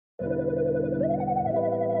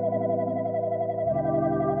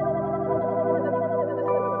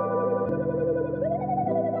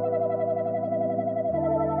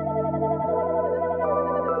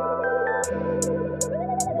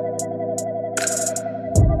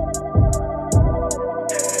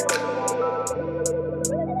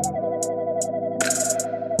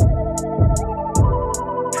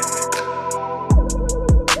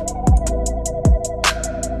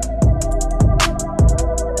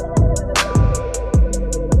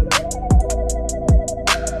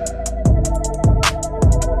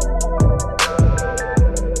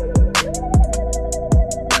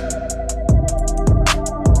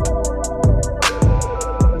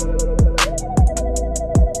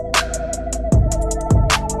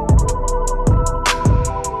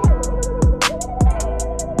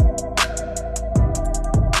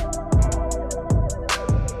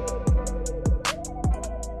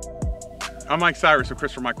I'm Mike Cyrus of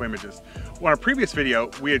Christopher Michael Images. Well, in our previous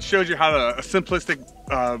video, we had showed you how to a simplistic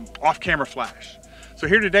off-camera flash. So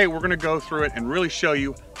here today, we're gonna go through it and really show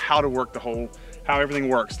you how to work how everything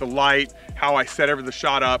works, the light, how I set the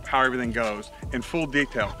shot up, how everything goes in full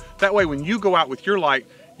detail. That way, when you go out with your light,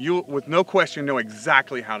 you, with no question, know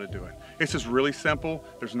exactly how to do it. It's just really simple.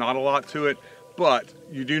 There's not a lot to it, but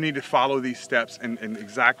you do need to follow these steps in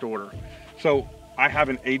exact order. So I have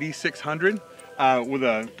an AD600. With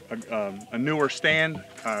a newer stand,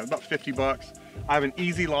 about 50 bucks. I have an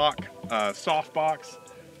Easy Lock soft box,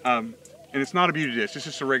 and it's not a beauty dish, it's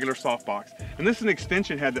just a regular soft box. And this is an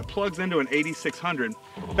extension head that plugs into an AD600.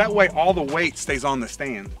 That way all the weight stays on the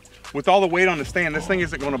stand. With all the weight on the stand, this thing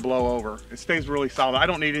isn't going to blow over. It stays really solid. I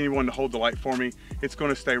don't need anyone to hold the light for me. It's going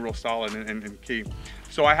to stay real solid and key.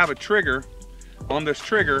 So I have a trigger. On this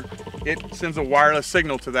trigger, it sends a wireless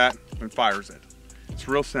signal to that and fires it. It's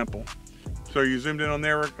real simple. So you zoomed in on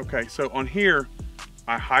there? Okay, so on here,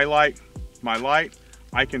 I highlight my light.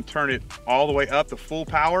 I can turn it all the way up to full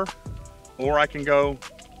power, or I can go,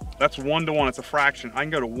 that's 1:1, it's a fraction. I can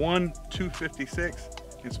go to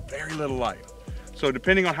 1:256, it's very little light. So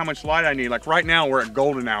depending on how much light I need, like right now we're at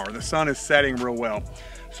golden hour, the sun is setting real well.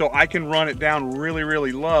 So I can run it down really,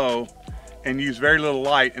 really low and use very little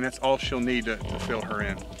light, and that's all she'll need to fill her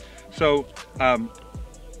in. So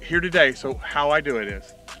here today, so how I do it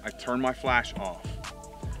is, I turn my flash off.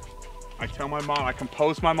 I tell my model, I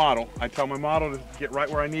compose my model. I tell my model to get right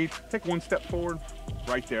where I need. Take one step forward,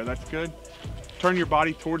 right there, that's good. Turn your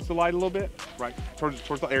body towards the light a little bit, right, towards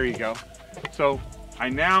the, there you go. So I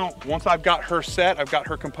now, once I've got her set, I've got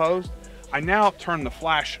her composed, I now turn the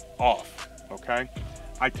flash off, okay?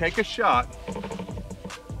 I take a shot,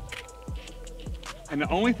 and the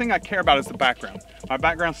only thing I care about is the background. My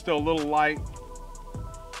background's still a little light,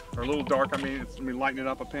 or a little dark, I mean, let me lighten it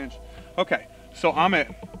up a pinch. Okay, so I'm at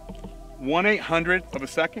 1/800 of a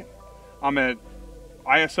second. I'm at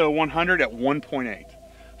ISO 100 at 1.8.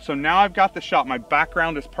 So now I've got the shot, my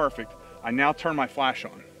background is perfect. I now turn my flash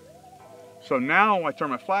on. So now I turn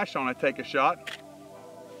my flash on, I take a shot.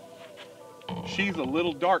 She's a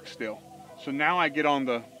little dark still. So now I get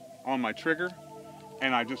on my trigger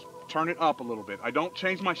and I just turn it up a little bit. I don't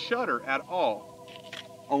change my shutter at all.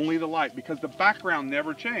 Only the light, because the background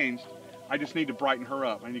never changed. I just need to brighten her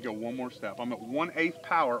up. I need to go one more step. I'm at 1/8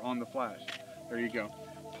 power on the flash. There you go.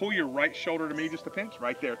 Pull your right shoulder to me just a pinch.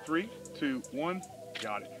 Right there. 3, 2, 1.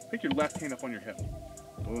 Got it. Pick your left hand up on your hip.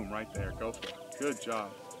 Boom, right there. Go for it. Good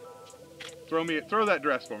job. Throw that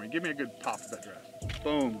dress for me. Give me a good pop of that dress.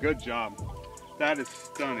 Boom. Good job. That is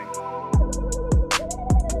stunning.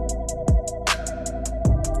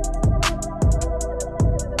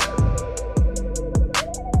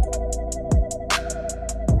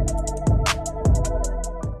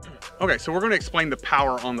 Okay, so we're going to explain the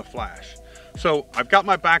power on the flash. So I've got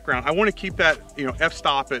my background. I want to keep that,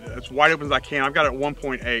 f-stop it as wide open as I can. I've got it at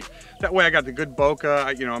 1.8. That way I got the good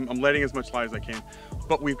bokeh, I'm letting as much light as I can,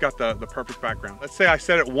 but we've got the perfect background. Let's say I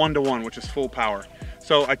set it 1:1, which is full power.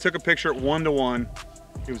 So I took a picture at 1:1.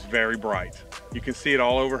 It was very bright. You can see it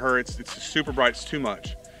all over her. It's super bright, it's too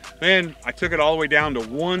much. Then I took it all the way down to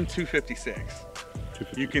 1:256.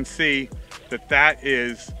 You can see that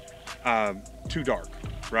is too dark.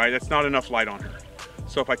 Right? That's not enough light on her.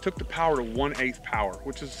 So if I took the power to 1/8 power,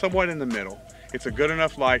 which is somewhat in the middle, it's a good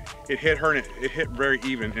enough light, it hit her and it hit very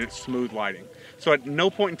even and it's smooth lighting. So at no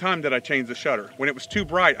point in time did I change the shutter. When it was too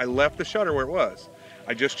bright, I left the shutter where it was.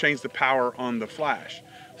 I just changed the power on the flash.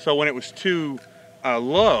 So when it was too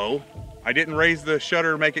low, I didn't raise the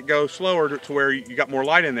shutter to make it go slower to where you got more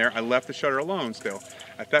light in there. I left the shutter alone still.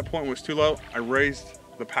 At that point when it was too low, I raised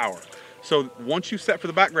the power. So once you set for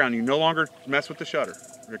the background, you no longer mess with the shutter.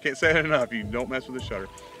 I can't say it enough, you don't mess with the shutter.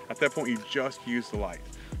 At that point, you just use the light.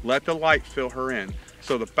 Let the light fill her in.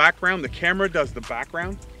 So the background, the camera does the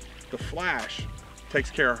background, the flash takes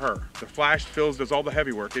care of her. The flash does all the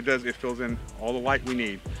heavy work. It fills in all the light we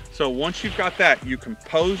need. So once you've got that, you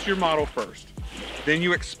compose your model first. Then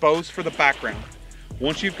you expose for the background.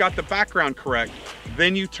 Once you've got the background correct,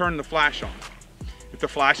 then you turn the flash on. If the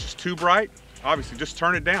flash is too bright, obviously just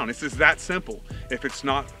turn it down. It's just that simple. If it's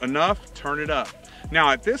not enough, turn it up. Now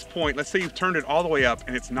at this point, let's say you've turned it all the way up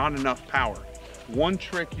and it's not enough power. One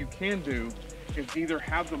trick you can do is either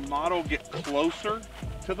have the model get closer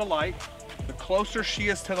to the light. The closer she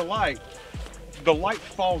is to the light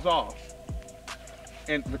falls off.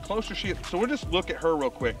 And the closer she is, so we'll just look at her real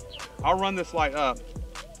quick. I'll run this light up.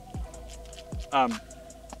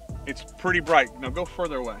 It's pretty bright. Now go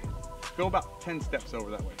further away. Go about 10 steps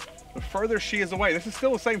over that way. The further she is away, this is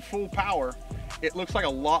still the same full power, it looks like a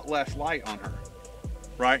lot less light on her,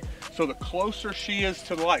 right? So the closer she is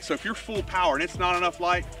to the light, so if you're full power and it's not enough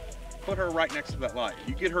light, put her right next to that light.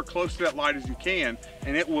 You get her close to that light as you can,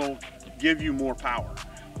 and it will give you more power.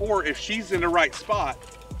 Or if she's in the right spot,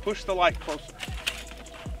 push the light closer,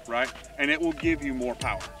 right? And it will give you more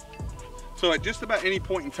power. So at just about any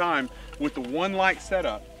point in time, with the one light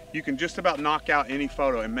setup, you can just about knock out any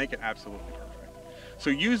photo and make it absolutely perfect. So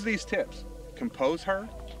use these tips. Compose her,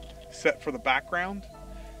 set for the background,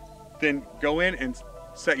 then go in and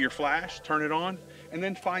set your flash, turn it on, and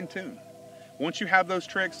then fine tune. Once you have those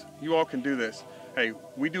tricks, you all can do this. Hey,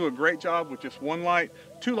 we do a great job with just one light.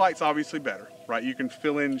 Two lights obviously better, right? You can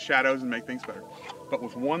fill in shadows and make things better. But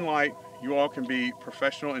with one light, you all can be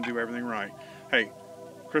professional and do everything right. Hey,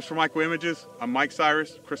 Christopher Michael Images, I'm Mike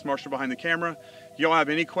Cyrus, Chris Marshall behind the camera. Y'all have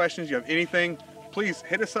any questions, you have anything, please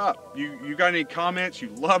hit us up. You got any comments, you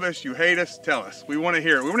love us, you hate us, tell us. We want to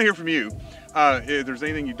hear it. We want to hear from you. If there's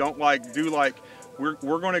anything you don't like, do like, we're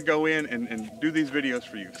going to go in and do these videos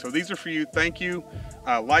for you. So these are for you. Thank you.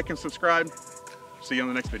 Like and subscribe. See you on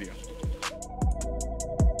the next video.